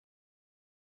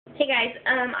Hey guys,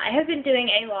 I have been doing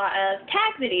a lot of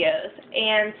tag videos,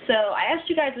 and so I asked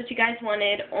you guys what you guys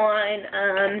wanted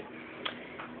on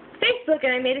Facebook, and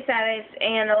I made a status,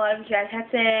 and a lot of you guys had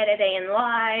said a day in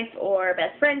life, or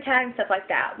best friend tag, and stuff like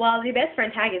that. Well, the best friend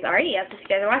tag is already up, so if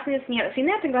you guys are watching this and you haven't seen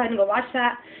that, then go ahead and go watch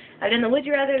that. I've done the would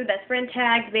you rather, the best friend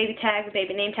tag, the baby tag, the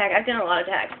baby name tag. I've done a lot of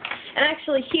tags. And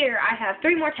actually here, I have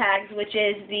 3 more tags, which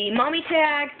is the mommy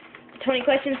tag, the 20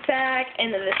 questions tag,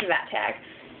 and the this and that tag.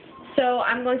 So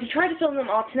I'm going to try to film them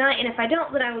all tonight, and if I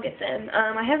don't, then I will get them.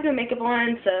 I have no makeup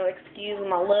on, so excuse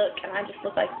my look, and I just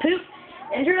look like poop.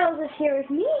 And Driddles is here with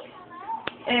me,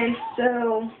 and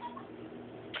so,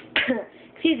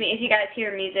 excuse me, if you guys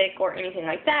hear music or anything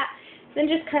like that, then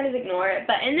just kind of ignore it.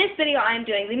 But in this video, I'm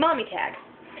doing the mommy tag.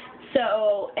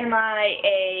 So,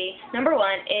 number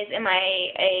 1 is, am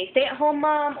I a stay-at-home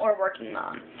mom or working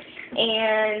mom?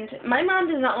 And my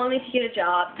mom does not want me to get a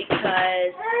job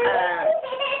because,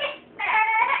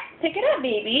 pick it up,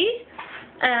 baby.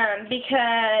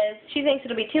 Because she thinks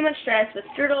it'll be too much stress with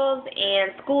Driddles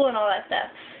and school and all that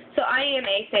stuff. So I am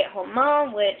a stay-at-home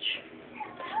mom, which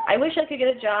I wish I could get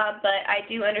a job, but I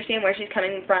do understand where she's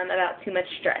coming from about too much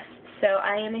stress. So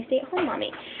I am a stay-at-home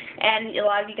mommy. And a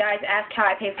lot of you guys ask how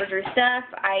I pay for Drew's stuff.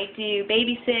 I do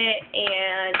babysit,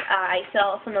 and I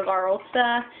sell some of our old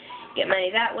stuff, get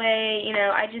money that way. You know,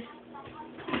 I just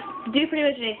do pretty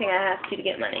much anything I have to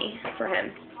get money for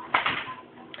him.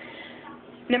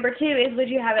 Number 2 is, would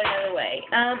you have it another way?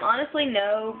 Honestly,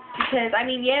 no, because, I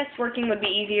mean, yes, working would be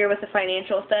easier with the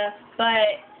financial stuff,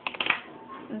 but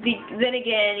then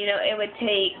again, you know, it would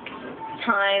take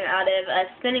time out of us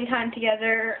spending time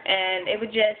together, and it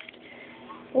would just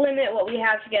limit what we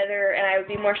have together, and I would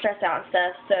be more stressed out and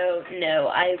stuff, so no,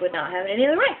 I would not have it any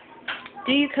other way.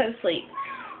 Do you co-sleep?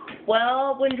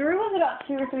 Well, when Drew was about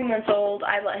 2 or 3 months old,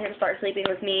 I let him start sleeping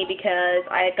with me because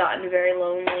I had gotten very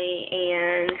lonely,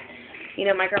 and you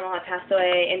know, my grandma had passed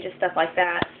away and just stuff like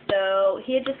that. So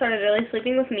he had just started really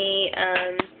sleeping with me,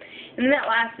 and then that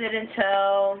lasted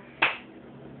until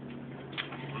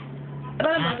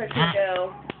about a month or 2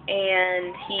 ago,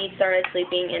 and he started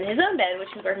sleeping in his own bed, which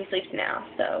is where he sleeps now.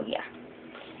 So yeah.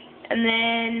 And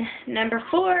then number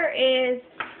 4 is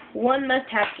one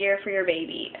must-have gear for your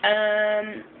baby.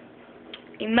 A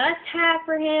must-have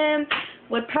for him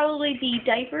would probably be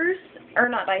diapers, or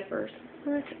not diapers.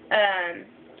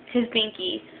 His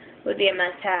binky would be a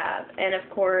must-have, and of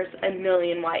course a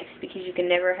million wipes, because you can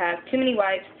never have too many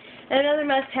wipes. And another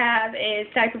must-have is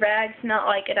diaper bags, not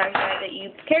like a diaper bag that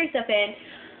you carry stuff in,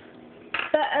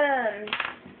 but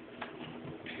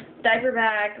diaper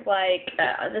bag like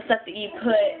the stuff that you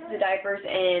put the diapers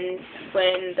in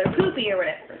when they're poopy or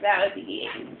whatever. That would be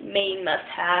a main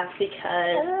must-have,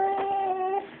 because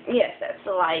yes, that's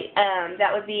the light.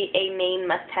 That would be a main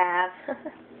must-have.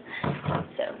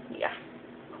 So yeah.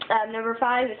 Number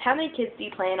 5 is, how many kids do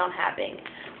you plan on having?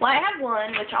 Well, I have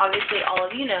 1, which obviously all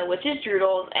of you know, which is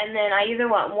Driddles, and then I either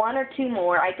want 1 or 2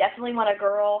 more. I definitely want a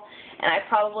girl, and I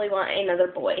probably want another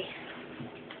boy,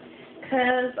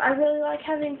 because I really like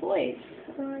having boys.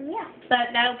 Yeah,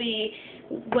 but that'll be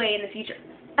way in the future.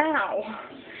 Ow!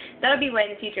 That'll be way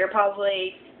in the future,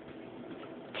 probably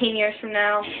 10 years from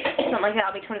now, something like that.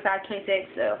 I'll be 25,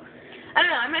 26, so I don't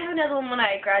know, I might have another one when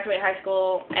I graduate high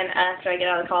school and after I get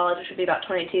out of college, which would be about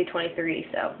 22, 23,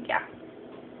 so yeah.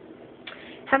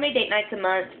 How many date nights a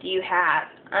month do you have?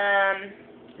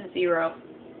 0.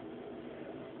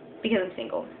 Because I'm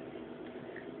single.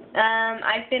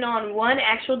 I've been on 1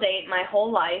 actual date my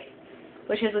whole life,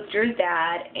 which is with Drew's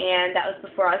dad, and that was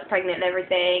before I was pregnant and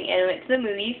everything, and we went to the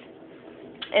movies.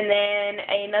 And then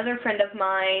another friend of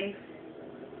mine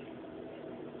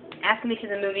asked me to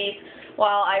the movies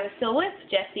while I was still with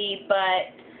Jesse,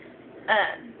 but,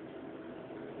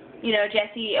 you know,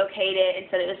 Jesse okayed it and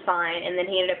said it was fine, and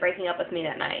then he ended up breaking up with me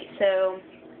that night. So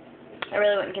I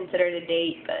really wouldn't consider it a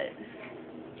date, but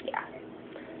yeah.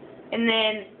 And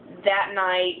then that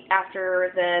night,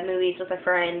 after the movies with a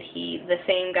friend, the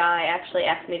same guy actually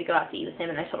asked me to go out to eat with him,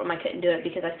 and I told him I couldn't do it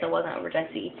because I still wasn't over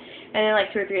Jesse. And then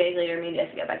like 2 or 3 days later, me and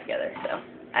Jesse got back together, so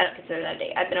I don't consider that a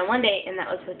date. I've been on 1 date, and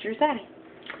that was with Drew's daddy.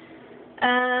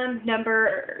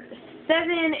 Number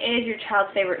 7 is your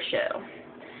child's favorite show.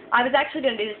 I was actually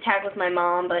going to do this tag with my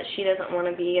mom, but she doesn't want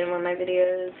to be in one of my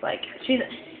videos. Like, she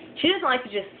doesn't like to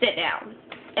just sit down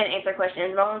and answer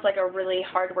questions. Mom's like a really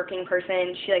hard-working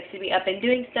person. She likes to be up and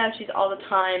doing stuff. She's all the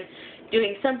time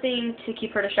doing something to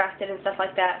keep her distracted and stuff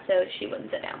like that, so she wouldn't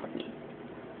sit down with me.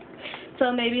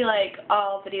 So maybe, like,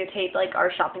 I'll videotape, like,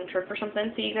 our shopping trip or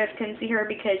something so you guys can see her,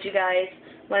 because you guys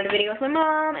wanted a video with my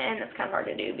mom, and that's kind of hard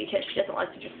to do because she doesn't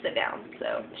like to just sit down,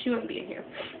 so she wouldn't be in here.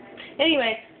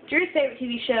 Anyway, Drew's favorite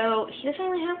TV show, he doesn't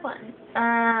really have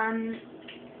one.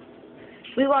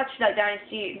 We watched Duck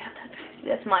Dynasty. Not Duck Dynasty,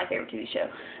 that's my favorite TV show.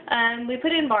 We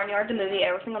put in Barnyard, the movie,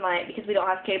 every single night because we don't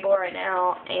have cable right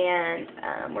now,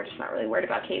 and we're just not really worried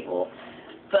about cable.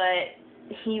 But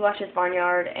he watches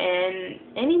Barnyard, and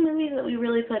any movies that we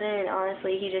really put in,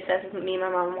 honestly, he just says me and my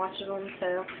mom watches them,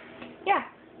 so, yeah.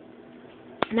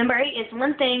 Number 8 is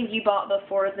one thing you bought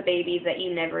before the baby that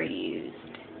you never used.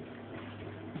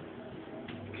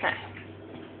 Okay.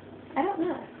 I don't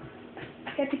know.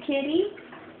 Got the kitty?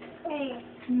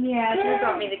 Yeah, Drew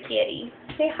brought me the kitty.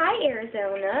 Say hi,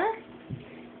 Arizona.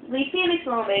 Leave Phoenix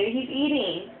alone, baby. He's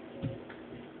eating.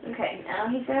 Okay, now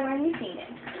he's going to run me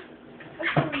Phoenix.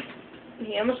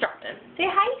 He almost dropped him. Say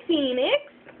hi,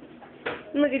 Phoenix.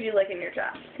 Look at you licking your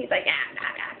chops. He's like,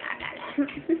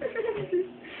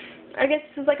 I guess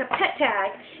this is like a pet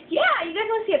tag. Yeah, you guys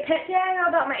want to see a pet tag all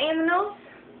about my animals?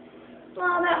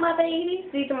 All about my babies?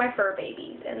 These are my fur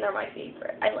babies, and they're my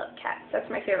favorite. I love cats. That's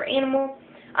my favorite animal.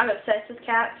 I'm obsessed with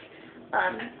cats.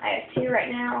 I have 2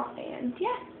 right now, and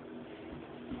yeah.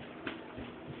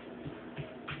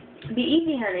 Be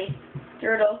easy, honey.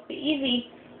 Turtle, be easy.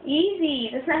 Easy.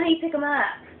 That's not how you pick them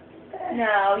up.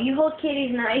 No, you hold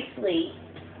kitties nicely.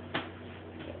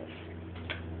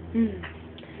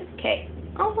 Okay.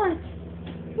 Oh, one.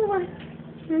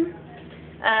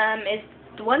 Is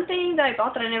the one thing that I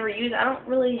bought that I never used. I don't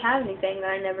really have anything that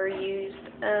I never used.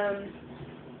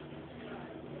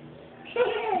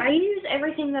 I use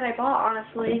everything that I bought,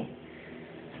 honestly.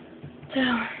 So,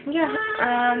 yeah.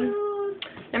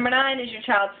 Number 9 is your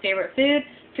child's favorite food.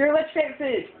 Drew, what's your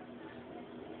favorite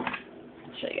food?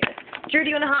 I'll show you guys. Drew, do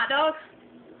you want a hot dog?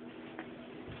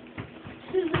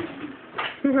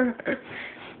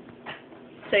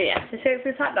 So, yeah, his favorite food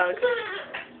is hot dogs.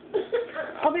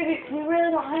 Oh, baby, we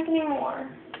really don't have any more.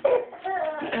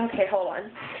 Okay, hold on.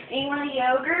 Do you want a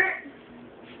yogurt?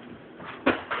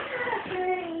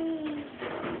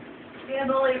 Do you have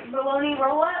a bologna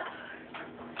roll-up?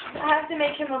 I have to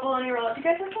make him a bologna roll-up. Do you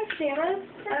guys look like pajamas?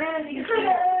 I don't know if you can see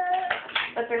them.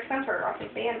 But they're Spencer off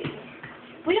of Bambi.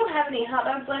 We don't have any hot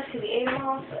dogs left because he ate them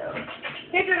all, so.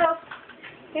 Here, Turtle.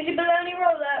 Here's your bologna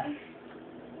roll-up.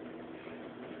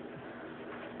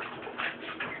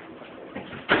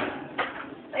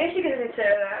 I guess you could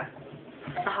consider that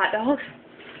a hot dog.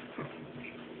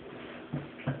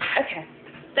 Okay.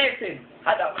 Favorite food.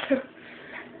 Hot dog.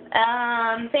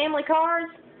 Family cars.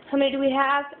 How many do we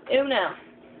have? Uno.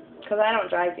 Because I don't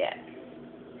drive yet.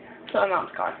 So my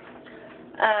mom's car.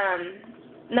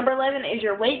 Number 11 is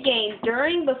your weight gain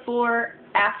during, before,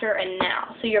 after, and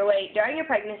now. So your weight during your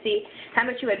pregnancy, how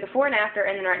much you weighed before and after,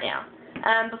 and then right now.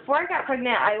 Before I got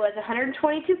pregnant, I was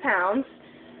 122 pounds.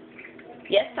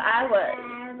 Yes, I was.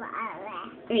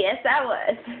 Yes, I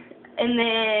was. And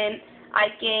then I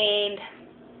gained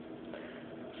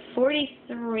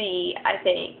 43, I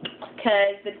think,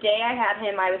 because the day I had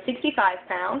him, I was 65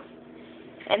 pounds.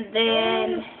 And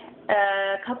then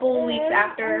a couple weeks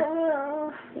after,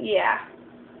 yeah.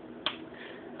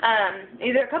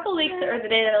 Either a couple weeks or the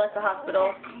day that I left the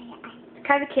hospital.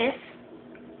 Kind of a kiss.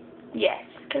 Yes.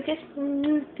 Kind of a kiss.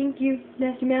 Thank you,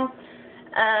 nasty mouth.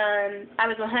 I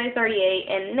was 138,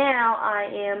 and now I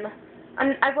am,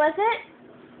 I wasn't?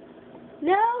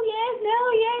 No, yes,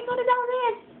 what about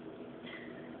this?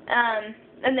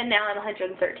 And then now I'm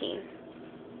 113.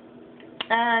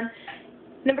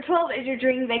 Number 12 is your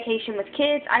dream vacation with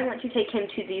kids. I want to take him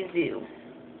to the zoo.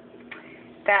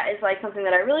 That is like something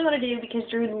that I really want to do because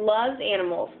Drew loves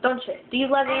animals, don't you? Do you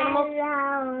love animals?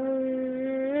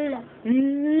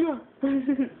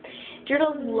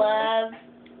 Drew loves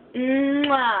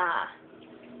mwah.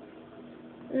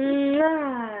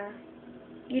 Mwah.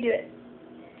 You do it.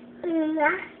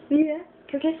 Yeah.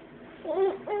 Kiss.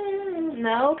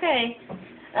 No, okay.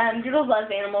 Doodle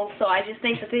loves animals, so I just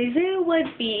think that the zoo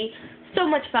would be so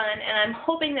much fun, and I'm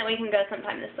hoping that we can go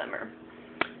sometime this summer.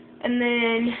 And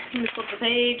then, let me flip the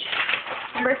page.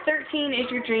 Number 13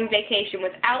 is your dream vacation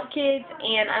without kids,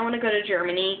 and I want to go to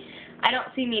Germany. I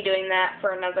don't see me doing that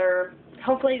for another,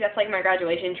 hopefully that's like my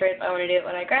graduation trip. I want to do it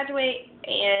when I graduate,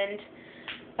 and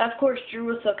of course Drew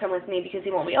will still come with me because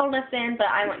he won't be old enough then, but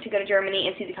I want to go to Germany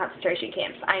and see the concentration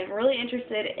camps. I'm really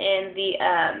interested in the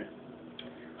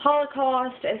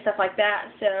Holocaust and stuff like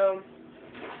that, so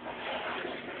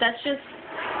that's just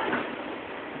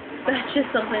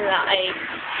something that I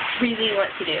really want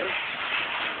to do.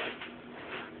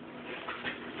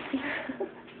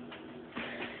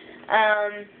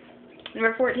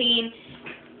 Number 14,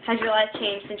 has your life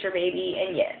changed since your baby?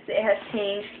 And yes, it has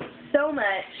changed so much.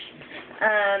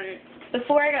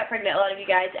 Before I got pregnant, a lot of you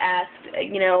guys asked,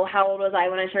 you know, how old was I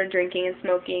when I started drinking and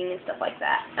smoking and stuff like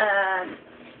that.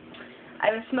 I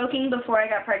was smoking before I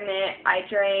got pregnant. I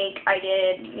drank. I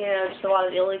did, you know, just a lot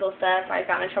of illegal stuff. I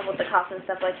got in trouble with the cops and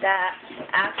stuff like that.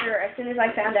 As soon as I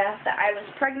found out that I was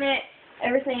pregnant,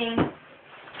 everything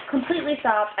completely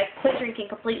stopped. I quit drinking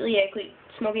completely. I quit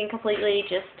smoking completely.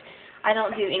 I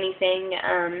don't do anything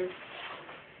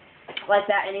like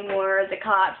that anymore. The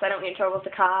cops, I don't get in trouble with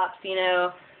the cops, you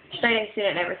know. Straight A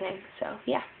student and everything. So,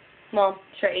 yeah. Well,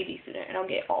 straight AB student. I don't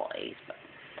get all A's, but.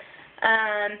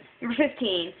 Number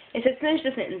 15. It says, finish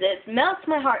the sentence. It melts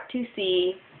my heart to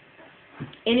see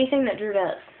anything that Drew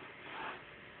does.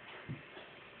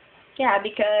 Yeah,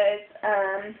 because,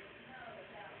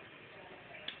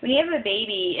 when you have a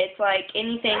baby, it's like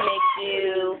anything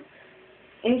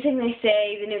they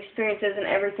say, the new experiences and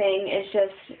everything is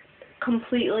just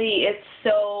completely, it's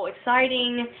so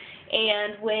exciting.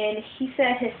 And when he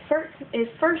said his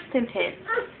first sentence,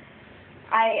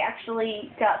 I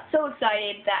actually got so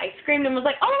excited that I screamed and was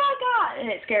like, oh my God!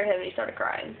 And it scared him and he started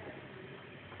crying.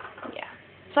 Yeah.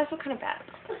 So I feel kind of bad.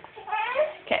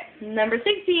 Okay. Number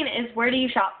 16 is, where do you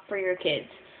shop for your kids?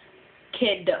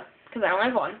 Because I only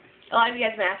have one. A lot of you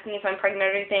guys have been asking if I'm pregnant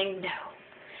or anything. No.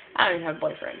 I don't even have a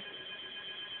boyfriend.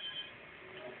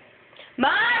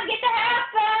 Mom, get the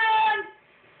house phone!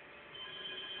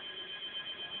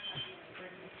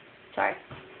 Sorry.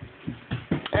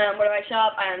 Where do I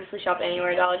shop? I honestly shop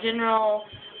anywhere. Dollar General,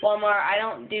 Walmart. I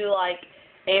don't do, like,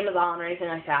 Amazon or anything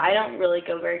like that. I don't really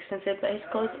go very expensive, but his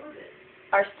clothes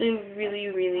are still really,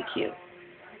 really cute.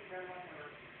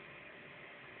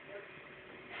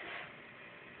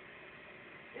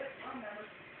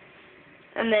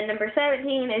 And then number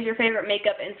 17 is your favorite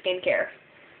makeup and skincare.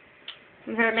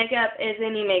 My favorite makeup is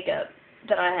any makeup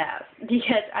that I have,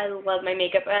 because I love my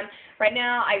makeup. Right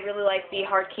now, I really like the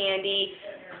Hard Candy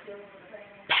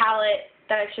palette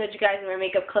that I showed you guys in my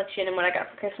makeup collection and what I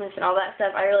got for Christmas and all that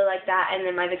stuff. I really like that. And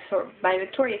then my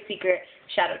Victoria's Secret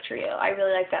Shadow Trio. I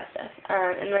really like that stuff.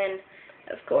 And then,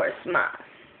 of course, my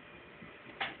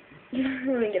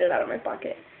let me get it out of my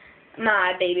pocket.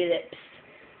 My baby lips.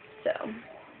 So,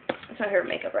 it's my favorite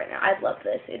makeup right now. I love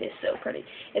this. It is so pretty.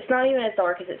 It's not even as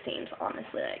dark as it seems,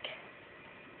 honestly. Like,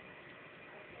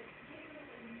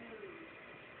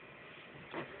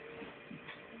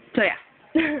 so yeah.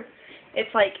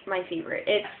 It's like my favorite.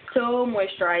 It's so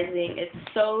moisturizing. It's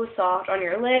so soft on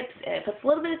your lips. And it puts a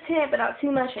little bit of tint, but not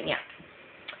too much. And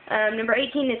yeah. Number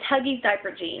 18 is Huggies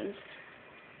Diaper Jeans.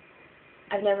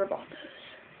 I've never bought those.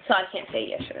 So I can't say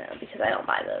yes or no because I don't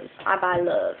buy those. I buy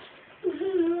Loves.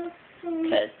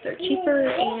 Because they're cheaper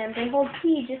and they hold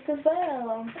pee just as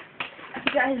well.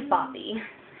 You guys bought these.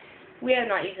 We have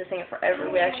not used this thing in forever.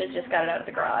 We actually just got it out of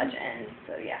the garage. And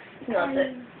so yeah, he loves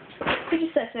it. He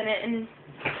just sits in it and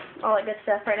all that good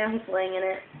stuff. Right now he's laying in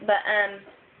it. But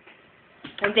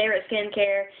my favorite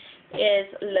skincare is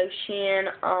lotion.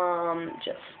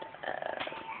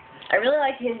 I really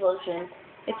like his lotion.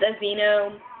 It's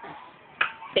Aveeno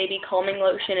Baby Calming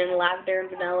Lotion in lavender and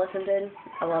vanilla scented.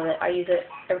 I love it. I use it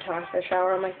every time I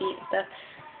shower on my feet and stuff.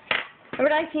 Number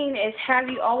 19 is, have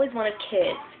you always wanted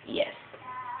kids? Yes.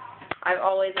 I've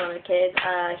always wanted kids.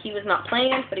 He was not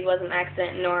planned, but he wasn't an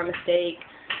accident nor a mistake.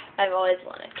 I've always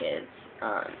wanted kids.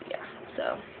 Yeah,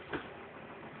 so,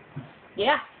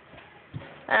 yeah.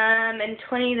 And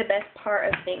 20, the best part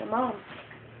of being a mom.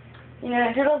 You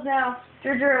know, Turtles now.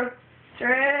 Drew.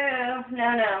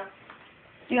 No.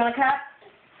 Do you want a cup?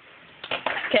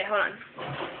 Okay, hold on.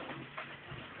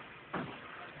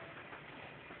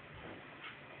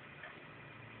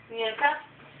 You need a cup?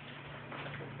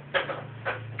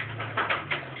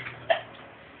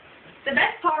 The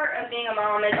best part of being a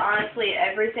mom is honestly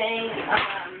everything.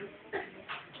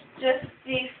 Just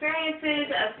the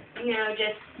experiences of, you know,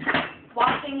 just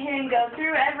watching him go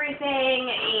through everything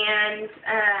and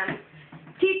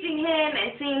teaching him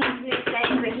and seeing his new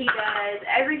things that he does.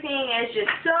 Everything is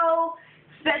just so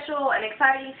special and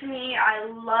exciting to me. I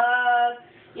love,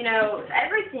 you know,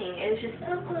 everything is just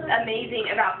amazing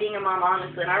about being a mom,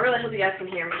 honestly. And I really hope you guys can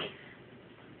hear me.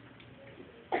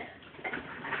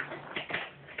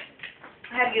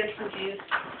 I had to give some juice.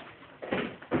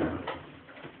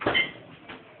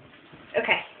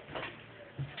 Okay.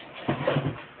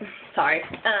 Sorry.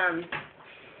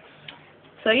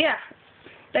 So yeah,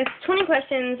 that's 20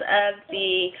 questions of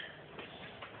the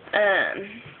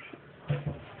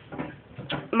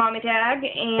Mommy Tag,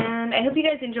 and I hope you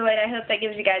guys enjoyed. I hope that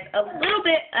gives you guys a little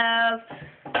bit of,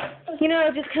 you know,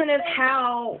 just kind of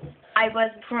how I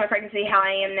was before my pregnancy, how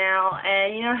I am now,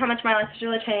 and, you know, how much my life has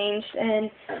really changed, and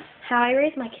how I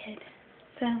raised my kid.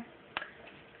 So,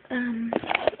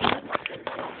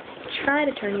 try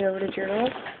to turn you over to Journal.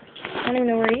 I don't even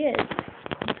know where he is.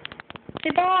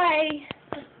 Say bye!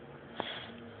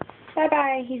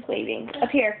 Bye-bye. He's waving. Up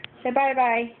here. Say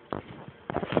bye-bye.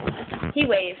 He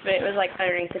waved, but it was like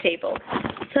underneath the table.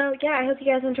 So, yeah, I hope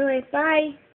you guys enjoy. Bye.